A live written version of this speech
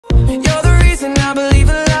You're the reason I believe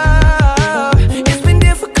in love. It's been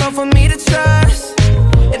difficult for me to trust,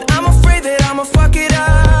 and I'm afraid that I'ma fuck it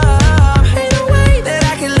up. Ain't no way that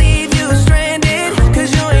I can leave you stranded,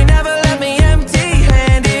 cause you ain't never left me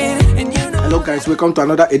empty-handed. And you know. Hello guys, welcome to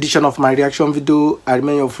another edition of my reaction video. I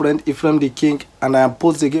remain your friend Ephraim the King, and I am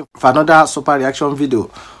posed again for another super reaction video.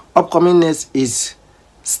 Upcoming next is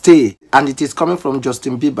Stay, and it is coming from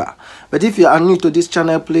Justin Bieber. But if you are new to this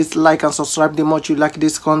channel, please like and subscribe the much you like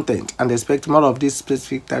this content and expect more of this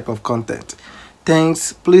specific type of content.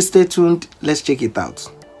 Thanks. Please stay tuned. Let's check it out.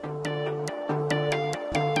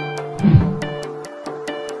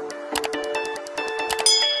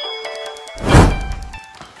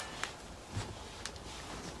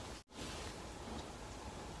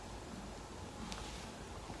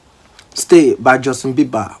 Stay by Justin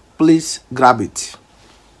Bieber. Please grab it.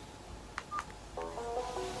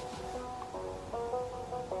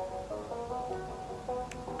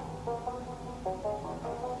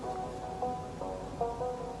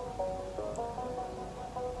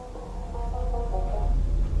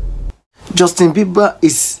 Justin Bieber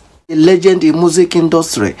is a legend in music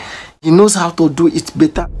industry. He knows how to do it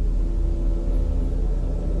better.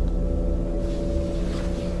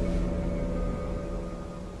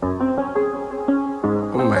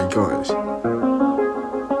 Oh my gosh.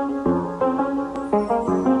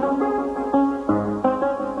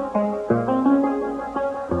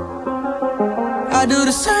 I do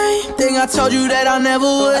the same thing I told you that I never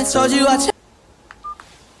would. I told you I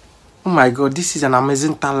Oh my god, this is an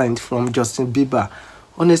amazing talent from Justin Bieber.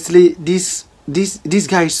 Honestly, this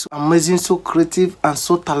guy is so amazing, so creative and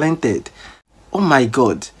so talented. Oh my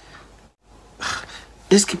god.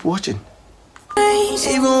 Let's keep watching.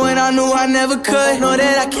 Even when I knew I never could, know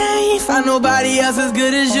that I can't find nobody else as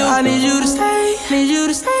good as you. I need you to stay, need you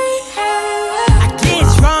to stay. I get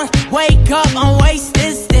drunk, wake up, I'm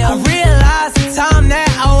wasted still. I realize the time that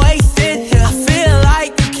I wasted here. I feel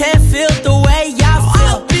like you can't feel the way I feel.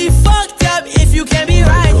 I'll be fucked up if you can't be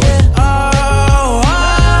right here.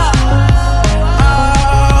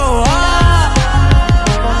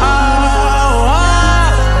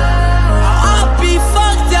 I'll be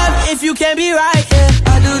fucked up if you can't be right here.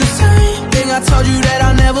 I do the same thing I told you that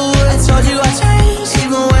I never would. I told you I changed,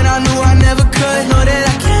 even when I knew I never could. Know that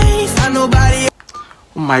I can't find nobody.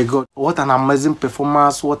 Oh my god, what an amazing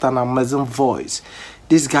performance, what an amazing voice.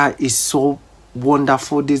 This guy is so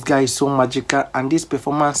wonderful, this guy is so magical, and this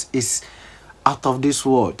performance is out of this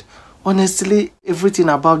world. Honestly, everything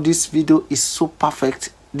about this video is so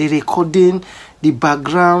perfect. The recording, the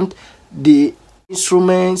background, the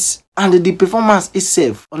instruments, and the performance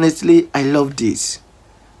itself. Honestly, I love this.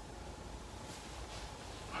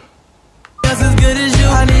 As good as you,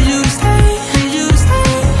 I need you to stay, need you to stay.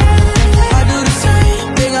 I do the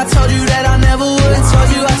same thing I told you that I never would. I told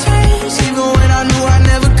you I changed, even when I knew I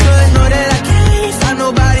never could. Know that I can't find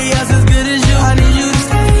nobody else as good as you. I need you to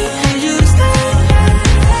stay, need you to stay.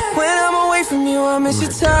 When I'm away from you, I miss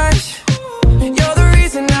your touch. You're the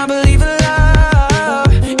reason I believe in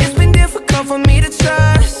love. It's been difficult for me to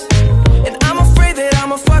trust, and I'm afraid that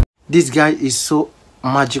I'm a fuck. This guy is so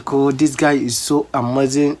magical, this guy is so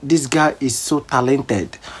amazing, this guy is so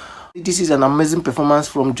talented. This is an amazing performance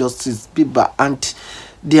from Justin Bieber, and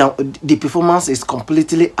the performance is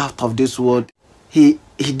completely out of this world. He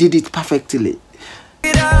did it perfectly.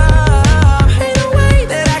 Ain't no way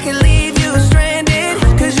that I can leave you stranded,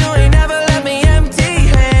 cause you ain't never left me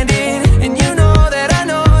empty-handed. And you know that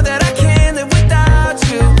I can't live without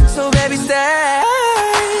you. So baby, stay.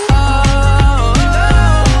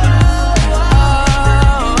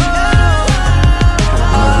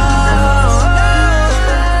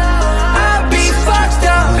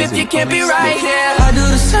 You can't be right here. I do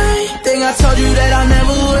the same thing I told you that I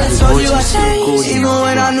never would. I told you I changed, even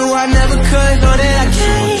when I knew I never could. Know that I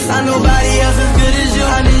can't find nobody else as good as you.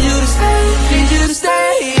 I need you to stay, need you to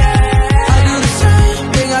stay. I do the same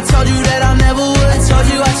thing I told you that I never would. I told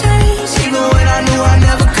you I changed, even when I knew I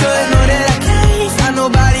never could. Know that I can't find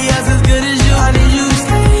nobody else as good as you. I need you to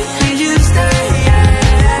stay, need you to stay.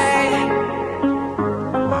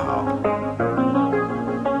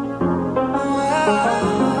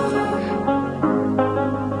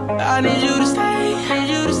 I need you to stay, need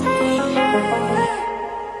you to stay.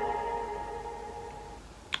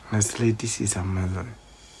 Honestly, this is amazing.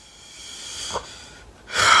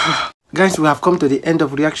 Guys, we have come to the end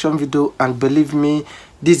of reaction video, and believe me,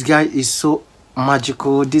 this guy is so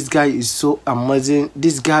magical, this guy is so amazing,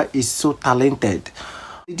 this guy is so talented.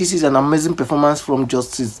 This is an amazing performance from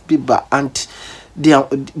Justin Bieber, and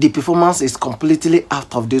the performance is completely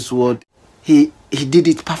out of this world. He did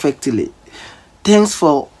it perfectly. Thanks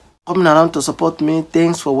for coming around to support me.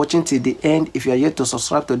 Thanks for watching till the end. If you are yet to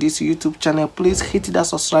subscribe to this YouTube channel, please hit that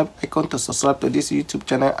subscribe icon to subscribe to this YouTube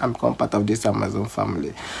channel and become part of this Amazon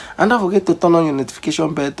family. And don't forget to turn on your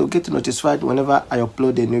notification bell to get notified whenever I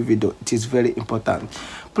upload a new video. It is very important.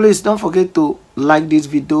 Please don't forget to like this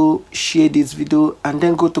video, share this video, and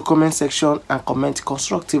then go to comment section and comment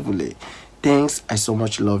constructively. Thanks. I so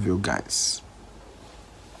much love you guys.